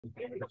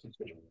Been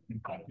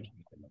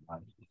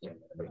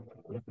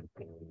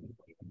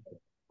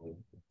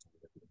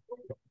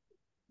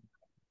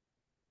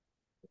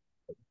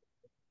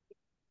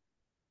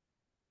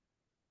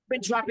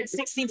dropping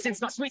 16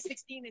 since my Sweet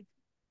 16.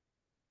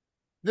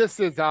 This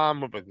is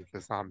what was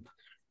this?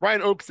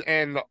 Ryan Oakes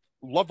and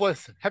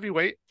Loveless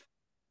Heavyweight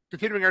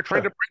continuing our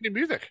trend of brand new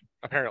music.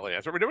 Apparently,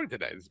 that's what we're doing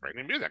today. This is brand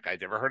new music. I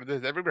never heard of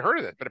this. Never heard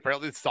of this. But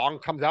apparently, this song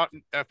comes out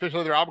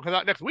officially. Their album comes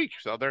out next week,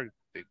 so they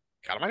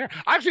got them on here.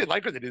 I actually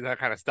like when they do that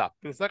kind of stuff.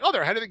 It's like, oh,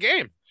 they're ahead of the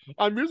game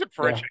on music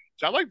for a change.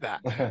 I like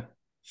that.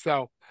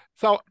 So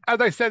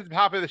as I said at the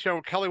top of the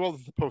show, Kelly Wells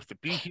is supposed to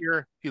be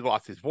here. He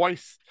lost his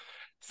voice.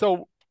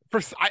 So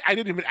first, I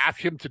didn't even ask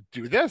him to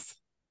do this.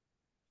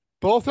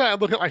 But also, I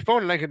look at my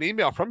phone and I get an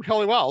email from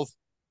Kelly Wells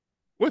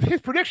with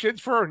his predictions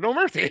for No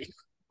Mercy.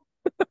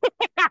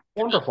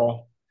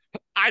 Wonderful.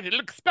 I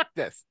didn't expect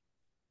this.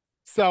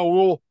 So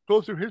we'll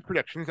go through his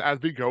predictions as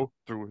we go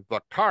through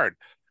the card.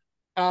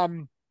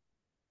 So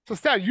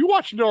Stan, you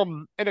watched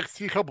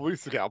NXT a couple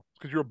weeks ago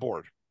because you were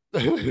bored.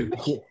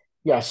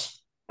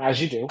 Yes,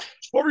 as you do.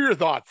 What were your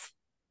thoughts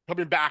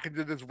coming back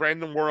into this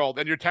random world?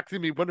 And you're texting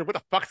me wondering what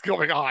the fuck's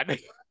going on.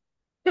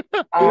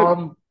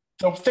 The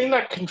thing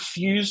that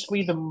confused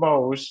me the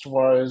most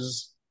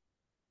was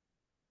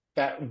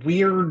that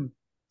weird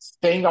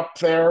thing up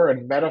there,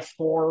 and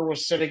Metaphor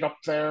was sitting up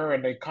there,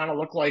 and they kind of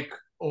looked like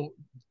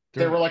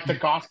they were like the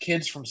goth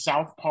kids from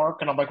South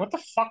Park, and I'm like, what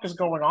the fuck is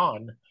going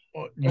on?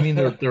 You mean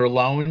their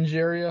lounge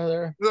area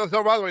there?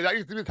 So by the way, that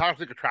used to be the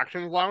Toxic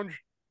Attractions Lounge.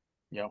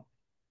 Yeah.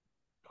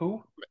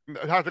 Who?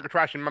 Toxic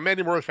Attraction, my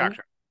Mandy Moore's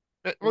faction.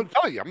 I'll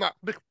tell you, I'm not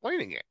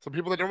explaining it. So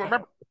people that don't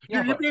remember.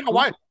 Yeah, you're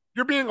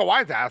being a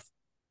wise ass.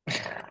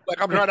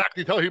 Like I'm trying to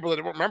actually tell people that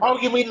don't remember. Oh,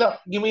 you mean the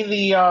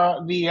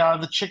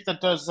chick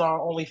that does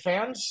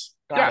OnlyFans?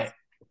 Got it.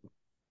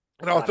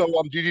 And also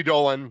Gigi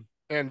Dolan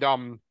and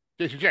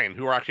Jason Jane,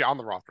 who are actually on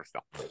the roster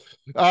still.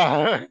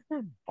 Are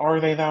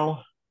they though?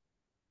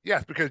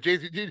 Yes, because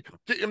Gigi's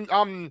in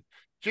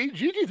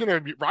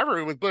a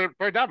rivalry with Blair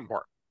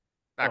Davenport.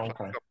 Actually,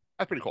 okay. So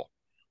that's pretty cool.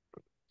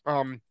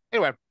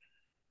 Anyway,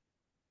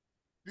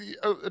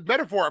 the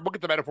Metaphor. We'll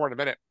get the Metaphor in a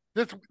minute.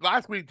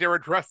 Last week they were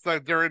dressed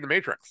like they're in the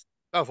Matrix.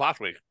 That was last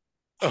week.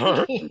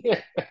 I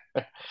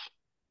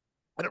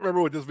don't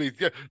remember what this week.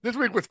 Yeah, this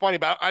week was funny,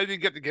 but I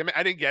didn't get the gimmick.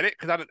 I didn't get it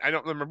because I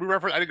don't remember movie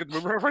reference. I didn't get the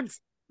movie reference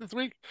this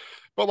week.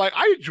 But like,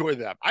 I enjoy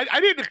them. I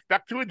didn't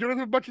expect to enjoy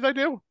them as much as I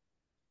do,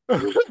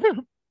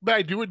 but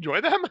I do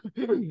enjoy them,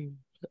 and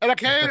I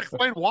can't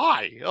explain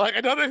why. Like,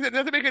 it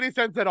doesn't make any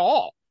sense at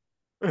all.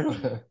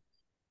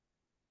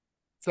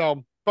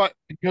 So, but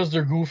because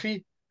they're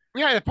goofy.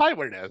 Yeah, that's probably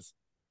what it is.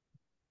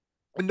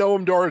 And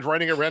Noam Dar is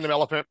riding a random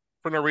elephant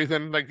for no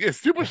reason. Like, it's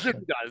stupid shit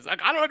he does.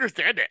 Like, I don't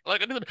understand it.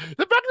 Like, the fact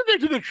that they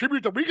did a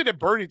tribute to Weekend at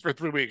Bernie's for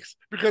 3 weeks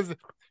because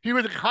he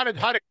was a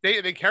catatonic state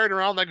and they carried him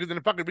around like he was in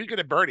a fucking Weekend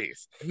at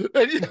Bernie's. Shit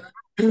like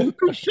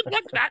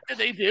that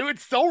they do.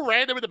 It's so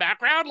random in the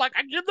background. Like,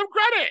 I give them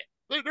credit.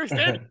 Like, they're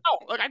standing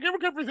out. Like, I give them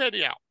credit for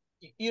standing out.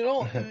 You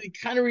know, they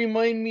kind of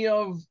remind me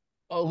of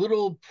a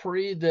little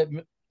parade that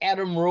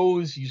Adam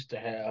Rose used to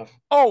have.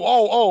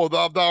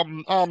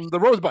 The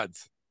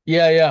Rosebuds.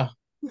 Yeah.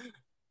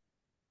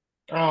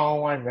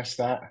 Oh, I missed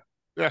that.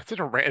 Yeah,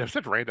 such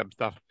random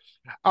stuff.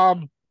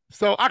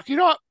 So actually, you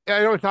know what?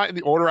 I know it's not in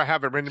the order I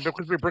have it written,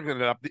 because we're bringing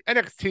it up. The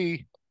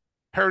NXT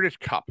Heritage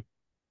Cup.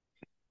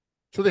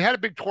 So they had a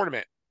big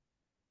tournament.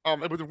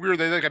 It was weird.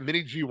 They had like a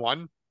mini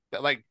G1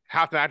 that like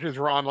half the matches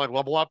were on like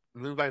Level Up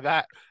and things like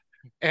that.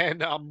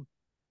 And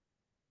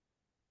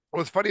what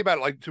was funny about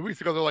it, like 2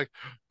 weeks ago, they're like,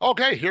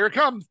 okay, here it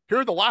comes. Here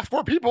are the last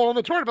 4 people in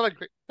the tournament.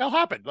 Like, that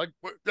happened. Like,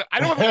 I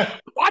don't know.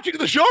 Watching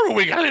the show every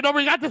week. I didn't know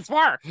we got this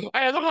far.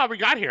 I don't know how we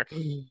got here.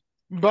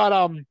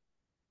 But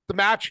the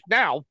match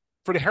now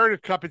for the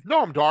Heritage Cup is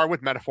Noam Dar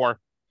with Metaphor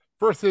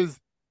versus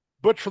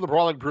Butch for the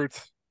Brawling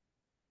Brutes.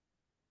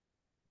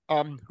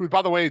 Who,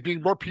 by the way, is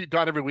being more Pete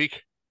Dunne every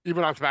week,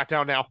 even on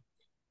SmackDown now.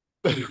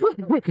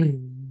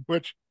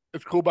 Which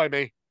is cool by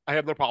me. I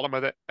have no problem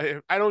with it.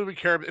 I don't even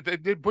care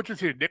if Butch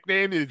is his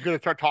nickname. He's going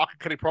to start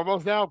cutting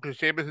promos now because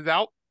Sheamus is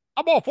out.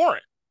 I'm all for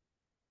it.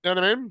 You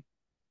know what I mean?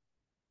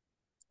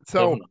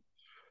 So,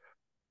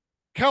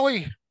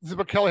 Kelly, this is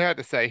what Kelly had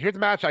to say. Here's a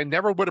match I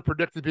never would have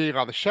predicted being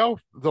on the show,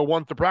 though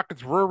once the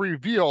brackets were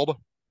revealed,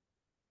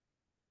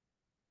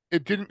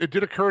 it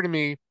did occur to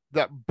me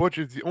that Butch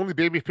is the only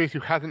babyface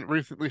who hasn't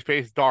recently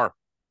faced Dar.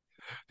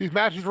 These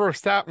matches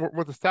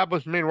with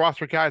established main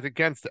roster guys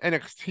against the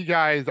NXT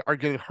guys are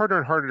getting harder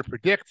and harder to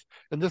predict,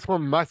 and this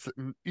one must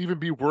even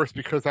be worse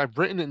because I've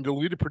written and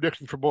deleted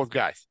predictions for both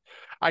guys.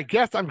 I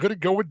guess I'm going to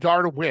go with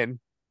Dar to win,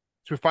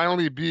 to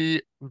finally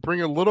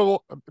bring a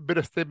bit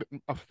of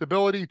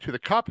stability to the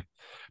cup,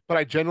 but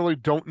I generally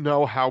don't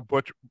know how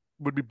Butch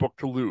would be booked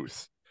to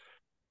lose.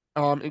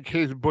 In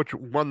case Butch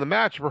won the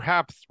match,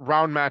 perhaps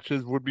round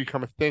matches would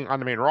become a thing on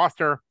the main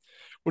roster,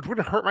 which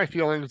wouldn't hurt my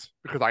feelings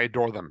because I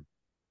adore them.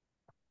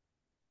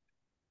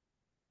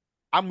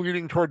 I'm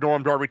leaning toward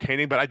Noam Dar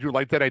retaining, but I do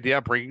like that idea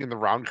of bringing in the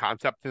round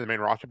concept to the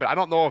main roster. But I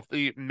don't know if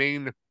the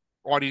main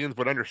audience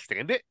would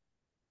understand it.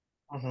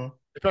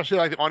 especially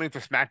like the audience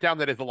of SmackDown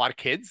that is a lot of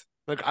kids.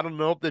 Like, I don't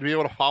know if they'd be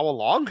able to follow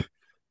along.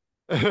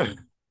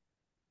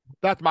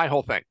 That's my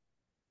whole thing.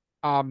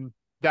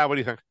 Dad, what do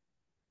you think?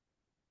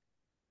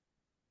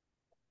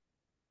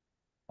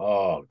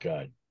 Oh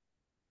God.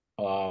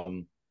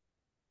 Um,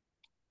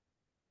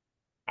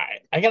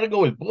 I got to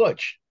go with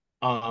Butch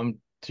to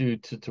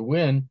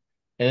win.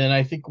 And then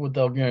I think what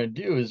they're going to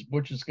do is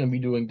Butch is going to be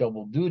doing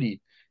double duty.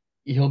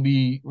 He'll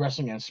be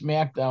wrestling on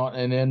SmackDown,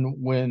 and then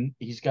when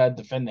he's got to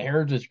defend the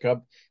Heritage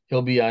Cup,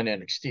 he'll be on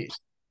NXT.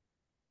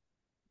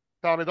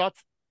 Tell me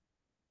thoughts.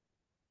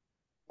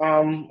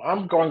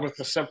 I'm going with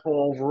the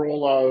simple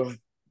rule of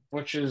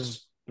which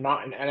is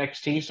not in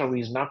NXT, so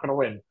he's not going to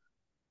win.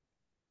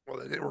 Well,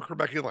 they didn't work for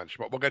Becky Lynch,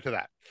 but we'll get to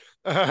that.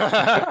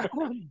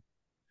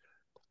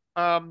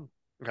 Okay.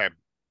 The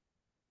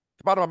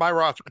bottom of my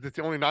roster, because it's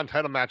the only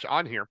non-title match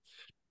on here.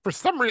 For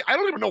some reason, I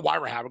don't even know why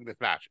we're having this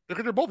match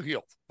because they're both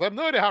heels. So I have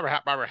no idea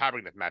why we're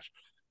having this match.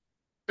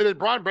 It is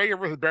Braun Breaker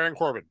versus Baron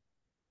Corbin.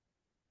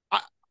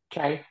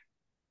 Okay.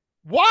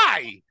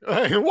 Why?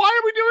 Why are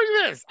we doing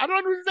this? I don't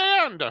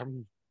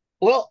understand.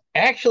 Well,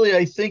 actually,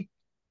 I think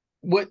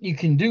what you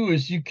can do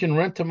is you can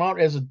rent them out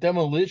as a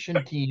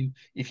demolition team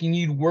if you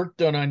need work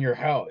done on your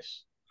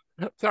house.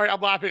 Sorry, I'm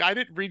laughing. I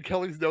didn't read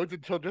Kelly's notes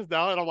until just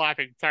now, and I'm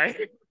laughing. Sorry.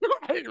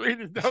 I didn't read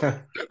his notes.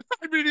 I'm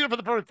reading it for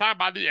the first time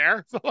on the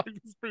air, so like,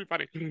 it's pretty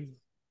funny.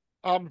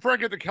 Before I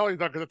get to Kelly's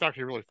note, because it's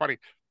actually really funny,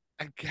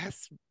 I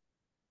guess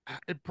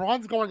if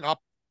Braun's going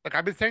up, like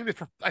I've been saying this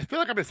I feel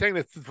like I've been saying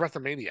this since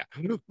WrestleMania.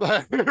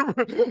 Like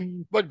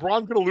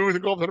Braun's gonna lose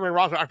and go up to the main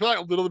roster. I feel like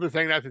I've literally been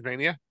saying that since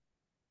Mania.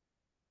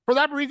 For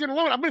that reason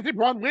alone, I'm gonna say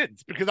Braun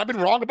wins because I've been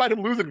wrong about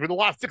him losing for the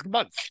last 6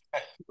 months.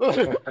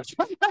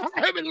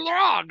 I've been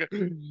wrong.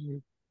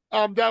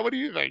 Dad, what do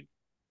you think?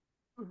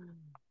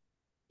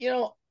 You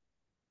know,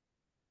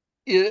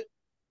 it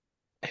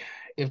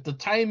if the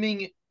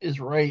timing is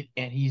right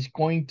and he's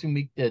going to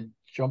make that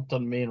jump to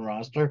the main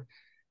roster,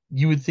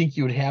 you would think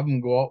you would have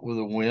him go out with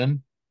a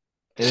win.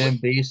 And then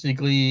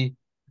basically,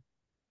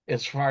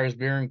 as far as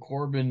Baron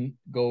Corbin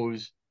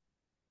goes,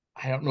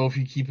 I don't know if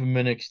you keep him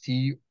in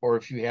NXT or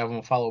if you have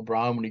him follow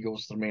Braun when he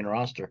goes to the main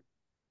roster.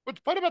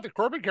 What's fun about the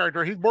Corbin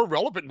character, he's more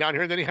relevant down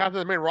here than he has in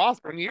the main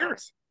roster in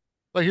years.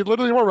 Like, he's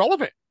literally more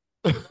relevant.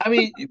 I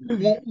mean,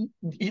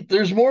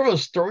 there's more of a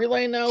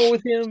storyline now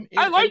with him.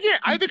 I like it.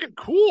 I think it's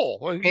cool.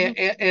 Like,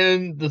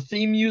 and the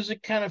theme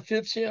music kind of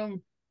fits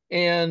him.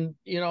 And,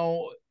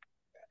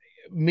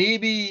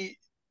 maybe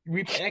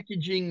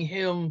repackaging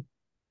him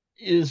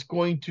is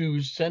going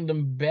to send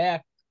him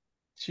back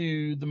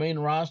to the main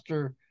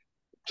roster,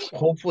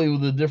 hopefully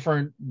with a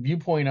different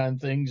viewpoint on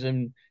things,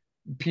 and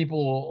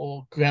people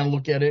will kind of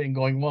look at it and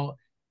going, well,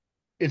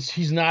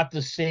 he's not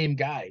the same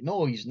guy.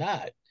 No, he's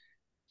not.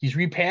 He's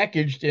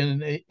repackaged,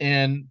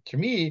 and to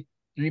me,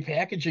 the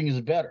repackaging is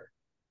better.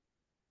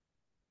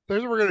 So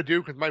here's what we're gonna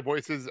do because my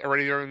voice is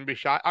already going to be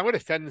shot. I'm gonna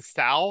send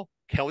Sal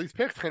Kelly's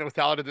picks. I know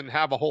Sal didn't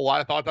have a whole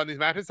lot of thoughts on these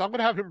matches, so I'm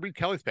gonna have him read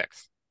Kelly's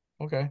picks.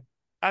 Okay.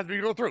 As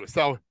we go through.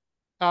 So,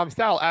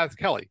 Sal as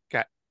Kelly.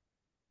 Okay.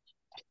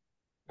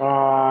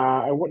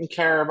 I wouldn't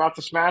care about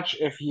this match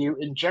if you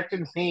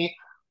injected me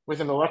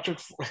with an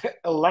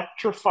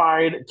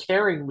electrified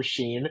carrying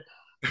machine.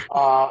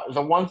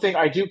 The one thing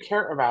I do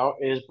care about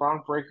is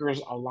Braun Breaker's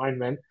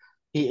alignment.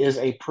 He is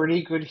a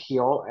pretty good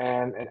heel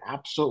and an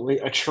absolutely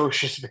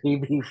atrocious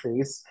baby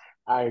face.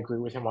 I agree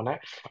with him on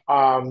that.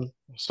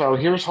 So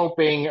here's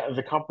hoping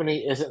the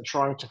company isn't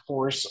trying to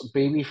force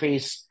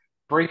babyface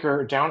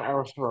Breaker down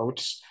our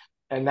throats,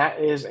 and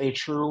that is a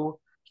true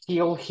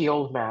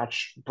heel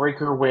match.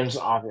 Breaker wins,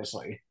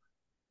 obviously.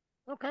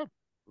 Okay.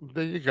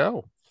 There you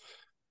go.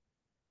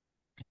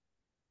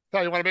 So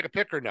you want to make a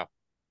pick or no?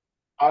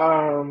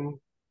 Um,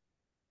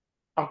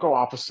 I'll go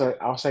opposite.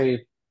 I'll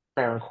say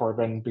Baron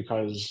Corbin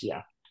because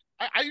yeah.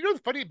 You know, it's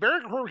funny.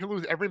 Baron Corbin can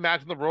lose every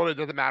match in the world. It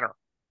doesn't matter.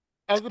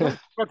 As opposed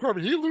to Baron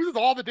Corbin, he loses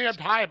all the damn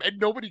time, and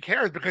nobody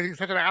cares because he's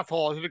such an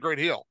asshole and he's a great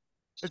heel,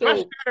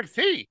 especially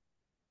NXT.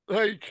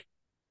 Like,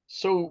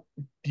 so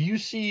do you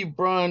see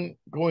Braun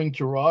going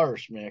to Raw or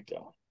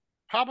SmackDown?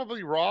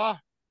 probably Raw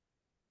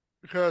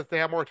because they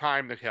have more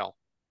time to kill.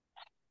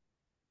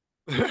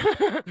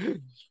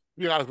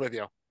 Be honest with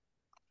you.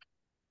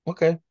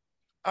 Okay.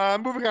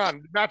 Moving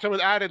on. Matchup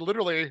was added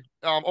literally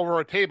over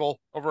a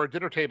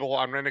dinner table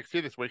on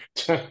NXT this week,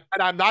 and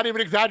I'm not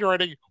even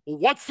exaggerating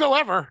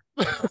whatsoever.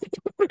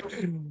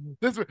 Tony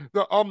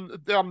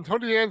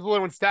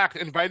D'Angelo and Stacks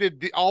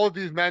invited all of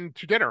these men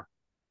to dinner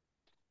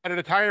at an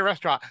Italian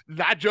restaurant.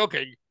 Not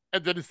joking.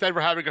 And then instead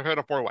we're having a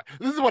fatal 4-way.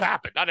 This is what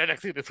happened on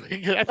NXT this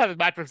week. That's how this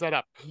match was set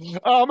up.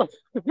 It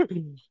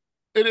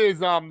is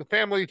the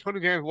family Tony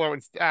D'Angelo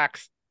and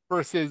Stacks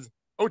versus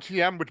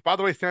OTM, which by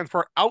the way stands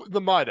for Out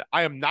the Mud.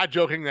 I am not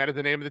joking. That is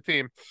the name of the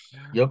team.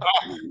 Yep.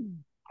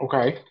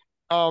 Okay.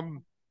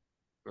 Hang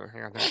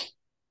on.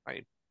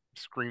 My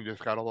screen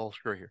just got a little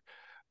screwy here.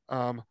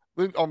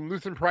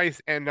 Lucen Price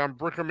and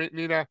Brooker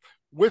Mina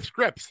with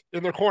scripts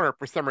in their corner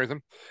for some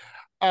reason.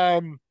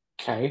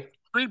 Okay.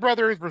 Creed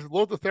Brothers versus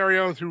Los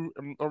Lotharios, who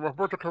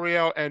Roberto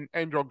Carrillo and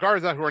Angel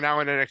Garza, who are now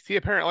in NXT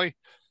apparently.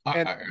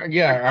 And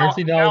aren't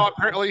they now now?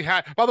 apparently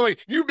had. By the way,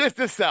 you missed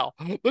this, Cell.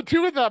 The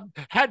two of them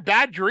had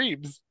bad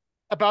dreams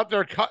about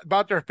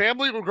their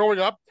family growing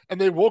up,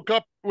 and they woke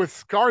up with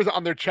scars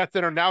on their chest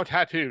that are now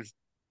tattoos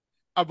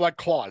of like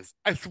claws.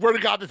 I swear to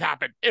God, this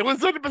happened. It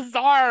was so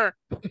bizarre.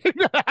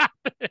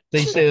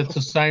 They say it's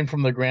a sign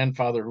from the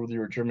grandfather who they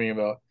were dreaming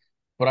about.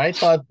 But I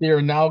thought they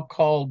are now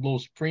called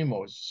Los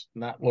Primos,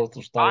 not Los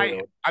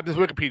Lotharios. This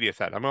Wikipedia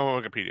said. I'm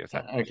on Wikipedia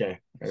said. Okay.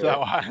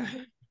 So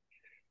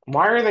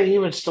why are they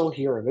even still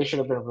here? They should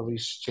have been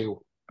released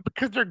too.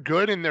 Because they're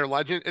good in their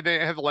legend, they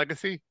have the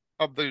legacy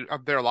of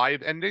their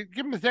life, and they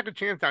give them a second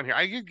chance down here.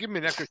 I give them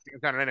an extra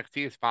chance down in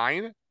NXT is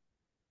fine.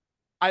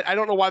 I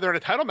don't know why they're in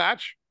a title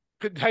match.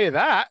 Couldn't tell you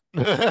that.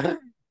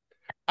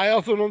 I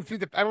also don't see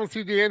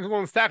D'Angelo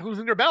and Stack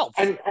losing their belts.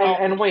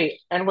 And wait,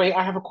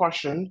 I have a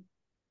question.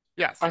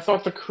 Yes. I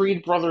thought the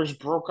Creed brothers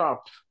broke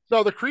up.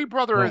 So the Creed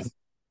brothers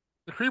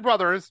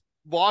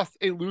lost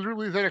a loser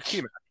leaves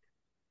NXT match.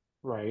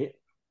 Right.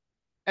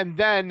 And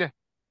then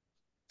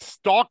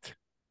stalked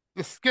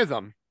the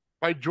schism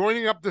by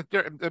joining up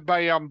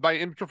by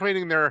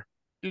infiltrating their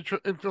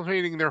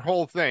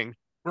whole thing,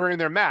 wearing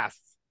their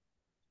masks,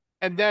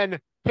 and then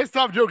pissed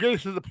off Joe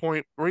Gacy to the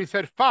point where he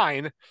said,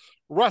 "Fine,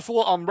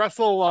 wrestle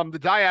the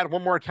dyad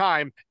one more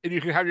time, and you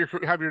can have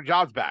your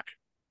jobs back."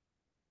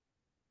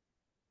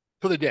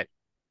 So they did.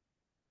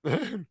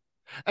 And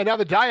now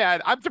the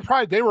dyad, I'm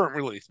surprised they weren't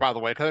released, by the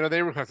way, because I know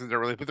they requested their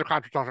release, but their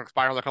contract doesn't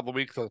expire in a couple of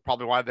weeks, so that's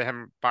probably why they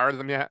haven't fired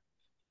them yet.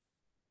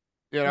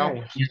 You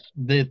know,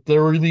 the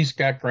release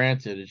got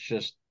granted. It's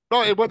just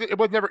no, it would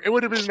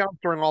have been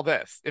announced during all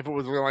this if it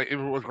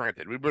was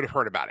granted. We would have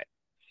heard about it.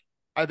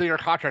 I think our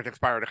contract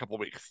expired in a couple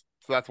of weeks,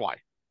 so that's why.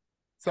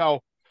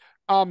 So,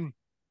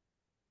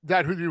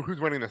 Dad, who's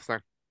winning this thing?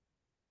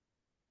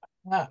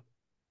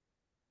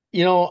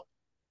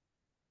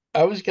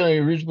 I was going to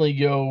originally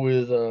go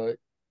with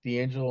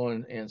D'Angelo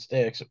and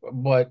Stax,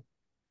 but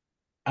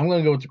I'm going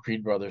to go with the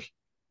Creed brothers.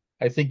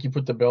 I think you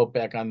put the belt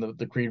back on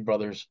the Creed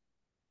brothers,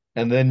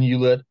 and then you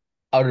let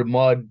Out of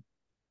Mud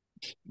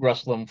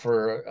wrestle them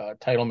for a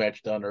title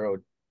match down the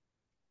road.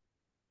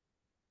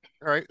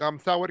 All right.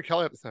 So what did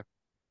Kelly have to say?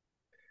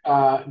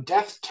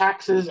 Death,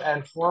 taxes,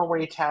 and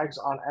four-way tags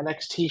on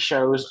NXT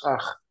shows.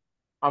 Ugh.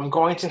 I'm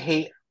going to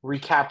hate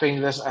recapping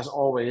this as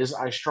always.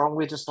 I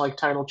strongly dislike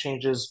title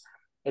changes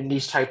in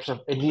these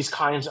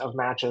kinds of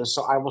matches,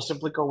 so I will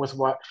simply go with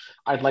what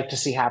I'd like to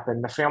see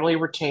happen. The family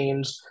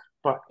retains,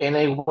 but in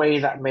a way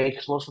that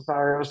makes Los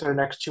Lotharios their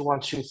next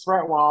 2-on-2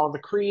 threat, while the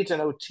Creeds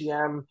and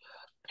OTM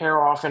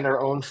pair off in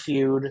their own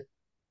feud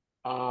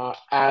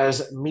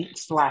as meat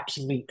slaps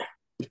meat.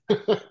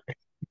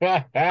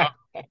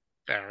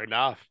 Fair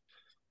enough.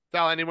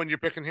 Sal, anyone you're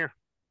picking here?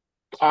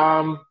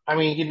 I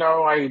mean,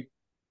 I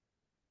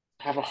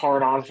have a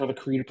hard on for the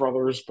Creed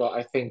brothers, but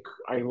I think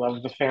I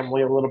love the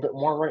family a little bit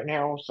more right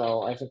now,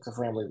 so I think the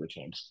family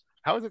retains.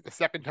 How is it the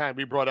second time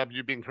we brought up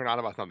you being turned on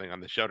about something on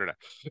the show today?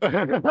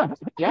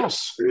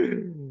 Yes.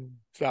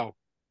 So,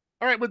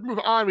 all right, let's move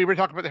on. We were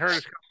talking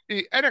about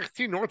the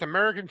NXT North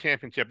American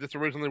Championship. This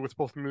originally was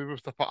supposed to move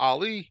Mustafa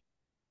Ali,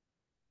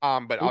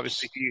 but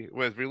obviously he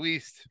was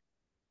released.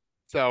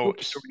 So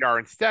here we are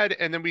instead.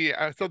 And then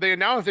so they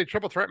announced a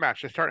triple threat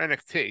match to start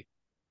NXT.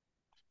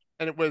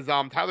 And it was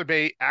Tyler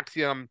Bate,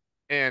 Axiom,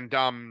 and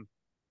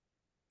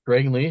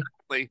Dragon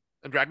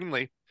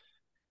Lee.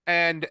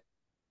 And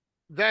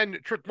then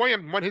Trick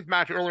Williams won his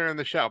match earlier in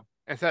the show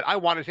and said, "I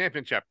want a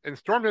championship," and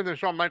stormed into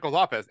Shawn Michaels'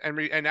 office and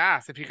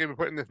asked if he could be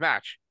put in this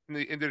match,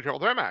 in the triple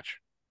threat match.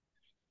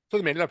 So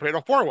they made it a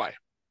fatal 4-way.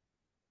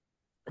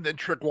 And then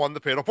Trick won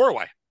the fatal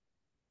 4-way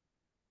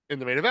in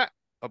the main event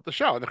of the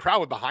show. And the crowd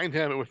was behind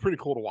him. It was pretty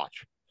cool to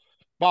watch.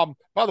 By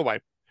the way,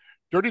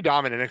 Dirty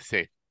Dom in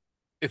NXT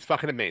is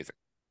fucking amazing.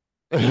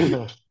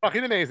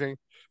 Fucking amazing.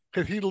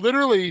 Because he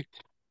literally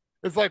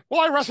is like, "Well,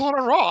 I wrestled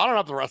on Raw. I don't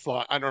have to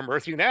wrestle on No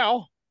Mercy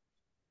now.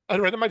 I'd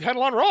rather my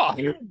title on Raw."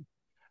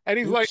 And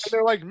he's like, and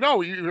they're like,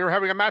 "No, you're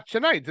having a match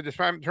tonight to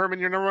determine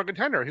your number one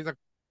contender." He's like,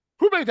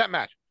 "Who made that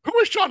match? Who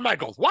is Shawn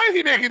Michaels? Why is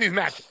he making these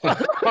matches?"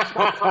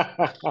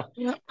 I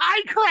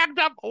cracked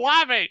up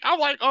laughing. I'm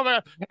like, "Oh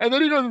man!" And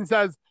then he goes and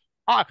says,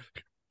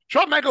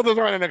 "Shawn Michaels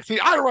doesn't run NXT.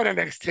 I run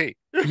NXT."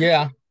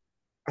 Yeah.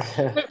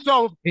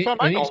 So Shawn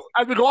Michaels,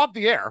 as we go off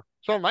the air,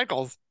 Shawn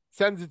Michaels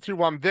sends it to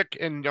Vic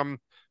and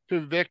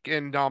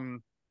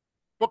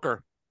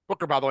Booker.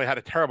 Booker, by the way, had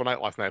a terrible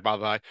night last night, by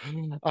the way.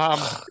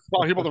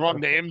 Calling people the wrong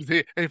names.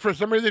 And for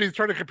some reason, he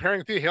started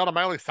comparing Thea Hale to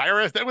Miley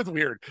Cyrus. That was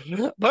weird.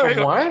 But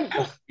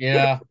what?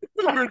 Yeah. It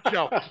was a weird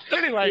show.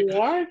 Anyway,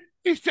 what?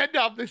 They said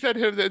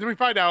him. We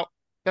find out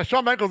that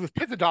Shawn Michaels is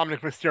pissed at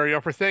Dominic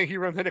Mysterio for saying he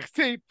runs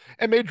NXT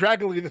and made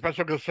Dragon Lee the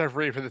special guest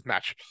referee for this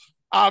match.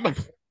 Oh.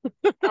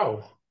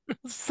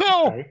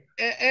 So, okay.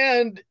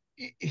 And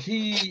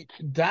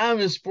Dom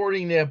is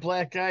sporting that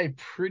black eye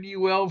pretty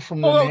well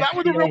from the match. That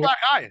was a real black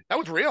eye. That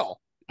was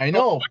real. I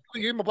know.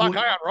 He gave him a black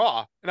eye on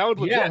Raw, and that was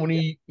legit. When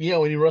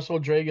he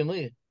wrestled Dragon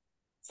Lee.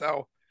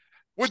 So,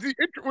 with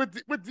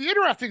the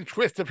interesting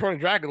twist of throwing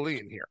Dragon Lee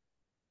in here,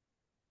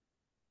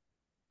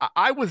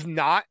 I was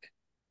not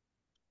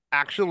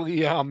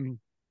actually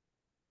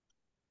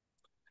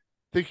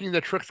thinking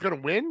that Trick's going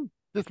to win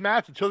this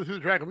match until they threw the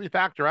Dragon Lee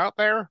factor out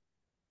there.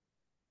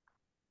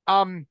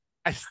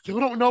 I still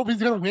don't know if he's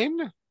going to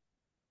win.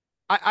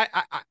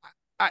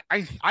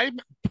 I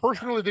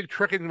personally think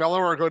Trick and Mello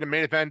are going to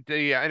main event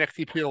the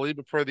NXT PLE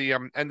before the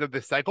end of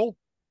this cycle.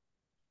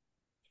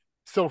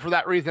 So for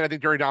that reason, I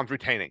think Dirty Dom's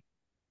retaining.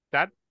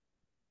 Dad?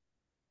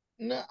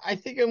 No, I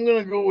think I'm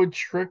gonna go with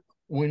Trick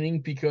winning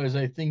because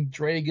I think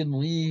Dragon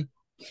Lee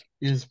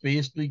is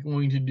basically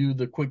going to do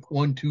the quick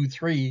 1, 2,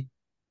 3,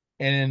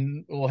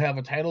 and we'll have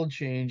a title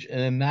change. And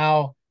then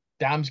now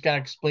Dom's got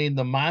to explain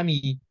to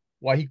Mommy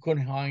why he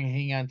couldn't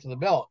hang on to the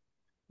belt,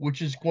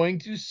 which is going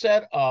to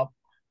set up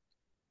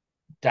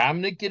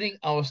Dominic getting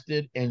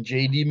ousted and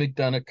JD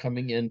McDonough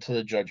coming into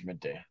the Judgment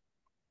Day.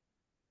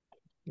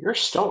 You're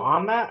still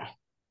on that?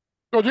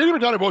 No, JD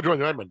McDonough will join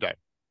the Judgment Day.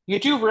 You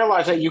do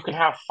realize that you can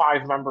have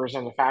 5 members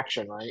in the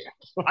faction, right?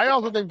 I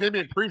also think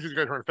Damian Priest is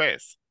going to turn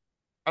face.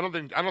 I don't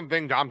think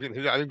Dom's going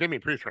to. I think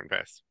Damian Priest turn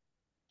face,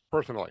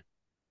 personally.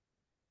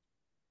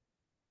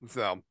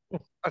 So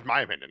that's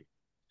my opinion.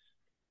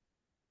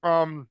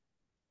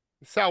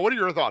 Sal, what are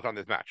your thoughts on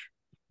this match?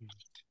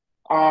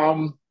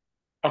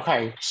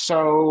 Okay,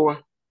 so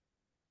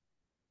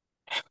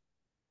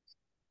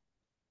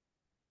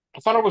I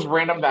thought it was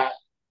random that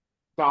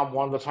Dom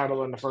won the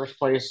title in the first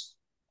place.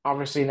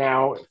 Obviously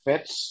now it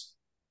fits.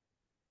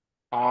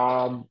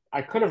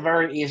 I could have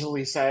very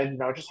easily said,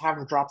 just have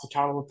him drop the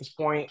title at this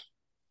point,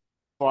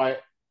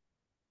 but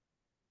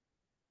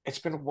it's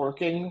been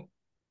working.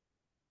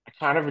 I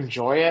kind of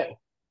enjoy it,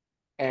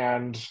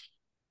 and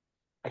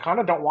I kind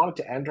of don't want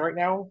it to end right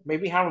now.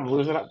 Maybe have him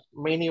lose it at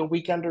Mania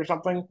weekend or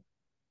something,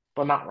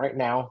 but not right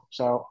now.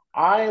 So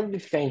I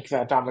think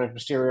that Dominic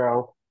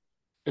Mysterio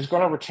is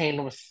going to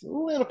retain with a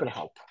little bit of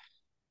help.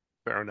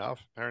 Fair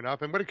enough. And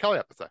what did Kelly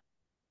have to say?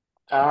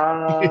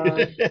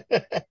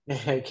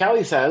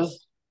 Kelly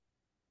says,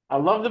 I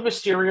love the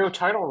Mysterio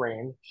title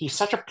reign. He's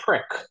such a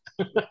prick.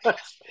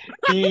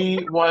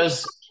 He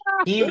was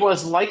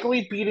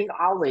likely beating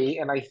Ali,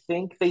 and I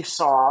think they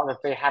saw that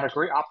they had a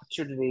great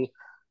opportunity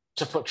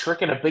to put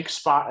Trick in a big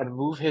spot and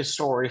move his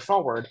story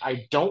forward.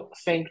 I don't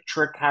think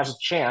Trick has a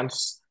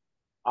chance.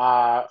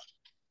 I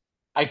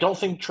don't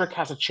think Trick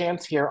has a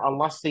chance here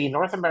unless the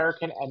North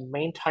American and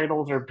main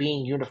titles are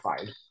being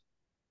unified.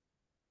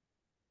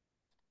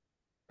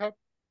 Oh,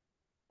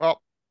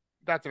 well,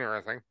 that's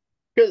interesting.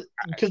 Because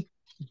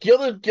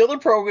the other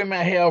program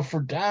I have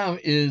for Dom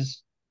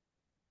is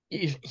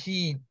if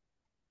he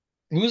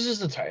loses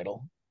the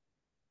title,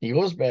 he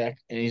goes back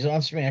and he's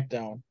on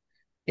SmackDown,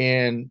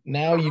 and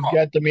now you've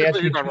got the match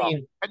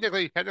between.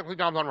 Technically,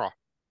 Dom's on Raw.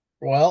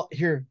 Well,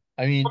 here,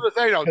 I mean, I'm just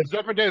saying,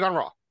 Judgment Day is on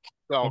Raw.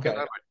 So okay,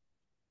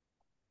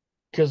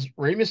 because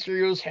Rey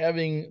Mysterio's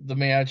having the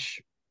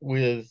match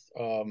with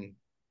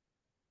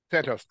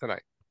Santos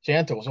tonight.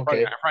 Santos,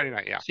 okay, Friday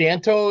night, yeah.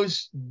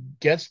 Santos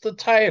gets the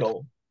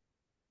title,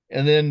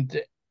 and then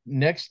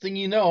next thing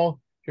you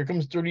know, here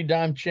comes Dirty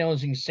Dom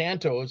challenging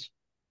Santos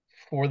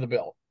for the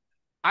belt.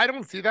 I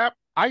don't see that.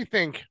 I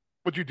think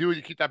what you do is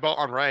you keep that belt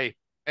on Rey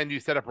and you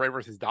set up Rey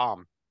versus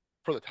Dom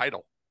for the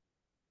title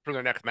for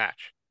their next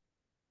match.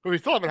 But we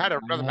still haven't had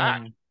another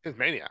match since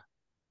Mania.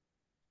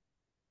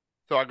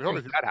 So I can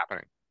totally see that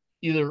happening.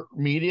 Either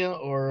media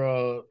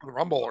or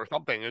Rumble or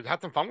something.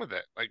 Have some fun with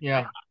it.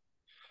 Yeah.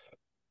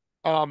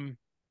 Okay,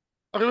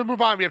 we'll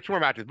move on. We have 2 more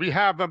matches. We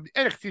have the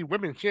NXT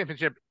Women's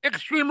Championship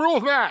Extreme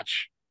Rules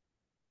match.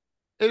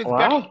 It is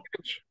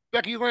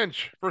Becky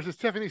Lynch versus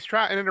Tiffany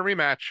Stratton in a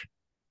rematch.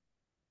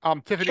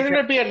 Shouldn't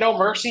it be a No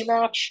Mercy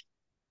match?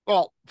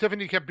 Well,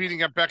 Tiffany kept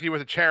beating up Becky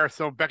with a chair,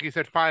 so Becky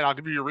said, fine, I'll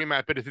give you your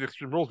rematch, but it's an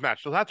Extreme Rules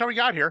match. So that's how we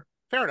got here.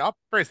 Fair enough.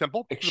 Very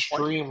simple.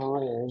 Extreme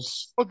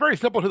Rules. Well, very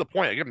simple to the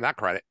point. I give them that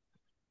credit.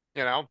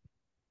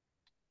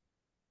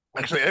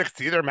 Actually,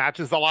 NXT, their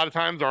matches a lot of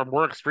times are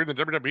more extreme than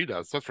WWE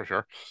does. That's for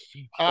sure.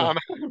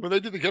 When they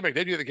do the gimmick,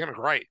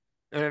 right.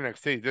 And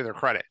NXT, to their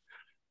credit.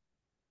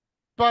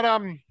 But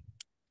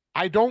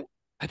I don't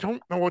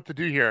know what to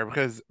do here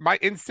because my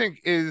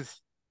instinct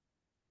is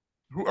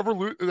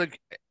whoever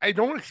I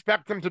don't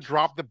expect them to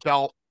drop the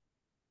belt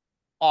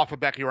off of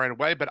Becky right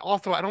away, but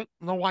also I don't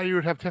know why you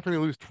would have Tiffany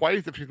lose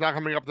twice if she's not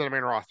coming up to the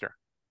main roster.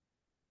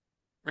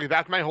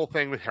 That's my whole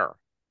thing with her.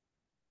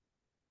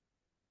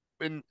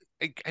 And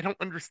I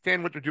don't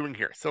understand what they're doing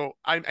here. So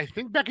I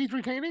think Becky's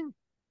retaining,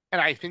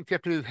 and I think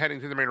Tiffany is heading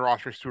to the main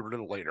roster sooner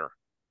than later.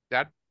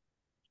 Dad?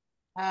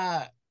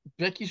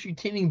 Becky's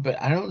retaining, but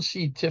I don't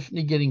see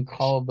Tiffany getting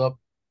called up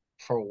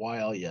for a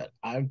while yet.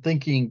 I'm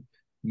thinking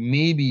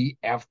maybe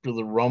after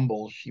the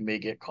Rumble she may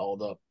get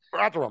called up. Or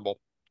at the Rumble.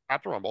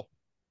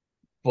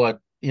 But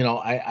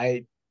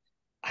I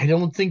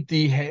don't think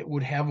they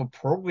would have a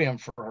program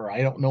for her.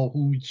 I don't know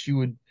who she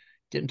would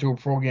get into a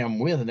program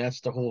with, and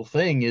that's the whole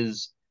thing.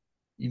 Is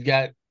you've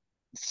got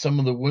some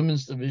of the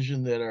women's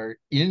division that are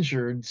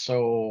injured,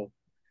 so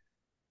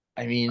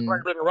I mean,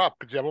 bring her up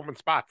because you have women's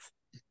spots.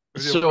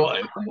 So,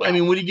 I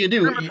mean, what are you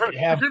gonna do? You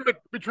have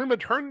between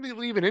maternity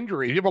leave and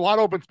injury, you have a lot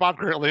of open spots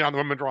currently on the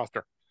women's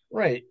roster.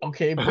 right,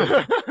 okay,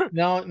 but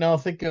now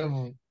think of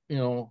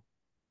do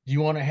you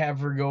want to have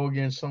her go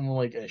against someone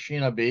like a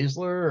Shayna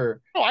Baszler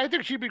or Oh, I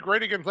think she'd be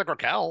great against like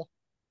Raquel.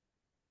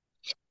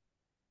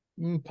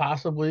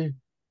 possibly?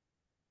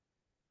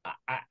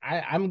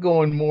 I'm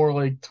going more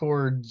like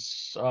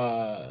towards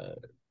a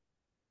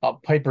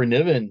Piper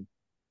Niven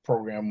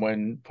program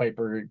when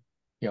Piper,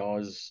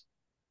 is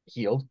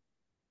healed.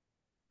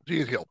 She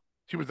is healed.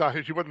 She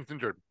wasn't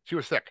injured. She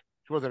was sick.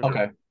 She wasn't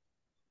injured. Okay,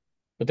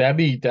 but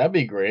that'd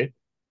be great.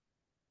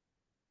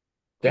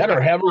 She's That or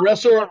not- have a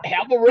she's not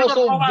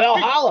wrestle all that big.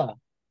 Valhalla.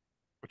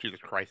 Oh, Jesus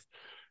Christ.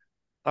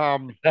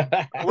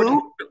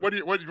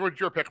 What's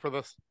your pick for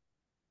this?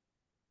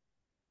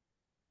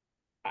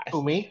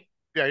 Who, me?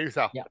 Yeah, you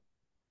saw. Yeah.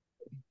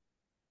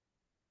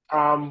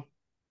 I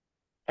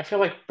feel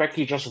like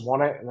Becky just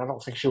won it, and I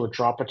don't think she would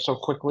drop it so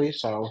quickly.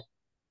 So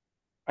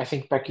I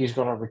think Becky's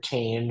going to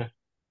retain.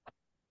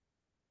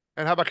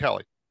 And how about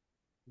Kelly?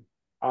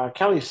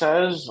 Kelly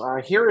says,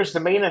 "Here is the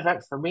main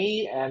event for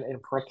me," and in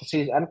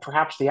parentheses, and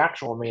perhaps the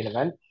actual main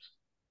event.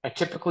 I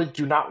typically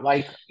do not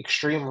like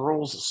Extreme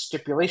Rules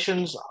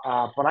stipulations,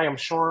 but I am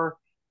sure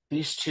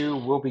these two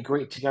will be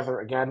great together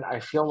again. I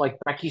feel like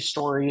Becky's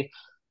story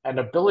and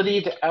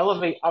ability to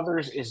elevate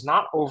others is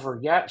not over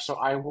yet, so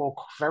I will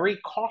very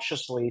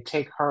cautiously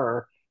take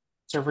her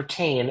to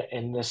retain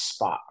in this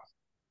spot.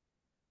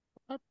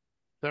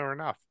 Fair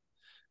enough.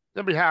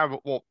 Then we have,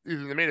 well,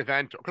 either the main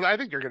event, because I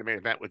think you're going to main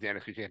event with the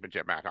NXT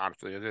Championship match,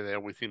 honestly, as they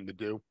always seem to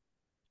do.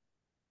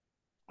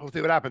 We'll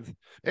see what happens.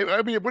 I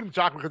mean, it wouldn't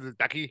shock me because it's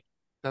Becky,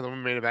 that's the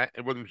main event.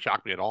 It wouldn't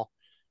shock me at all.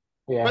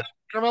 Yeah. But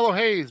Carmelo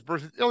Hayes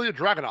versus Ilya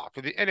Dragunov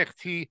for the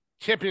NXT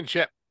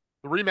Championship,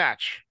 the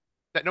rematch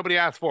that nobody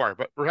asked for,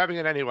 but we're having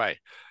it anyway.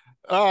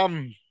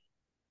 I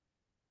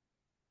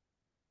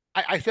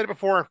said it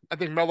before. I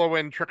think Melo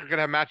and Trick are going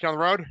to have a match down the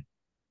road.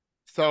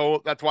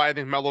 So that's why I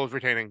think Melo is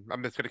retaining.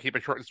 I'm just going to keep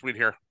it short and sweet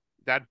here.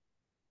 Dad?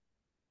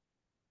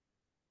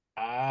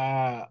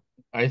 I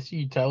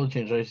see title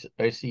change.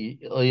 I see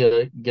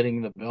Ilya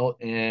getting the belt,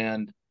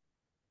 and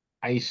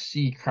I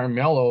see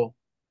Carmelo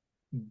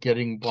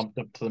getting bumped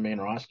up to the main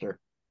roster.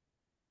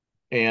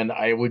 And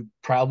I would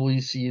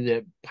probably see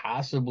that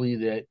possibly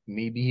that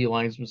maybe he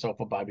lines himself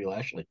with Bobby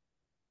Lashley.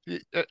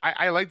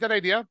 I like that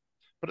idea,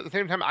 but at the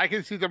same time, I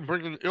can see them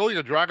bringing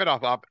Ilya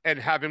Dragunov up and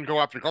have him go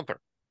after Gunther.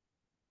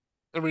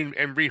 I mean,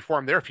 and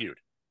reform their feud.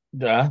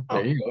 Yeah,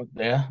 there you go.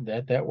 Yeah,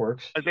 that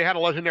works. Like they had a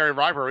legendary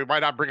rivalry. Why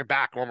not bring it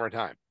back one more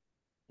time?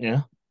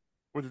 Yeah.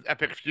 With his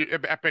epic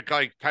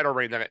like title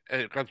reign that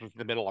Gunther's in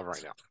the middle of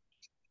right now.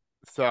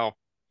 So,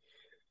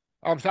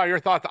 Sal, your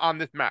thoughts on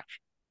this match?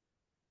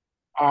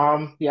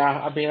 Yeah,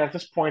 I mean, at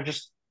this point,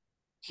 just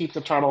keep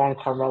the title on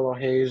Carmelo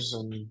Hayes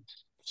and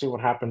see what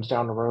happens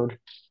down the road.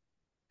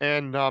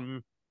 And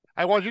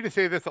I want you to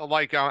say this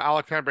like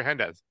Alexander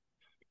Hernandez.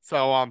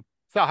 So,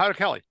 Sal, how did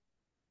Kelly?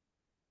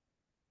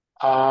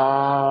 I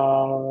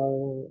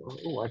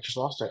just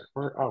lost it.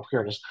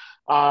 Here it is.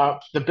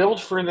 The build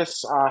for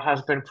this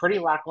has been pretty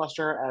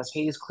lackluster, as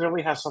Hayes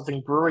clearly has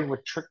something brewing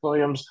with Trick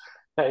Williams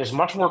that is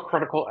much more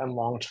critical and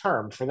long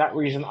term. For that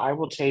reason, I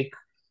will take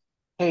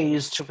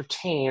Hayes to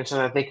retain so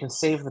that they can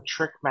save the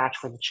Trick match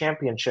for the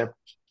championship.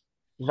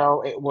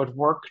 Though it would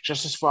work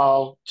just as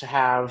well to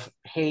have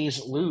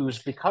Hayes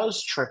lose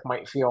because Trick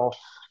might feel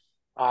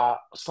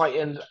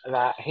slighted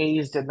that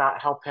Hayes did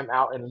not help him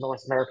out in the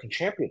North American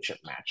Championship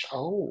match.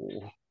 Oh,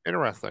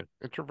 Interesting.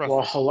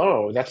 well,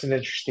 hello. That's an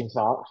interesting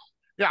thought.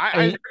 Yeah,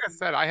 like I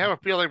said, I have a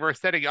feeling we're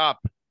setting up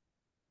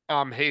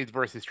Hayes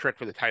versus Trick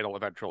for the title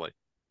eventually.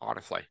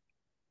 Honestly,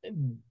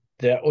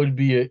 that would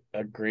be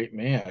a great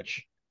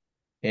match.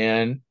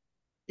 And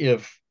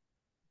if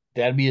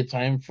that'd be a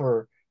time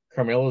for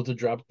Carmelo to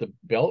drop the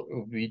belt, it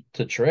would be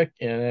to Trick,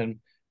 and then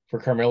for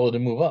Carmelo to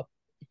move up.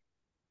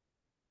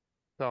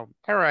 So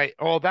all right.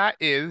 Well, that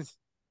is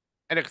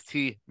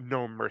NXT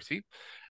No Mercy.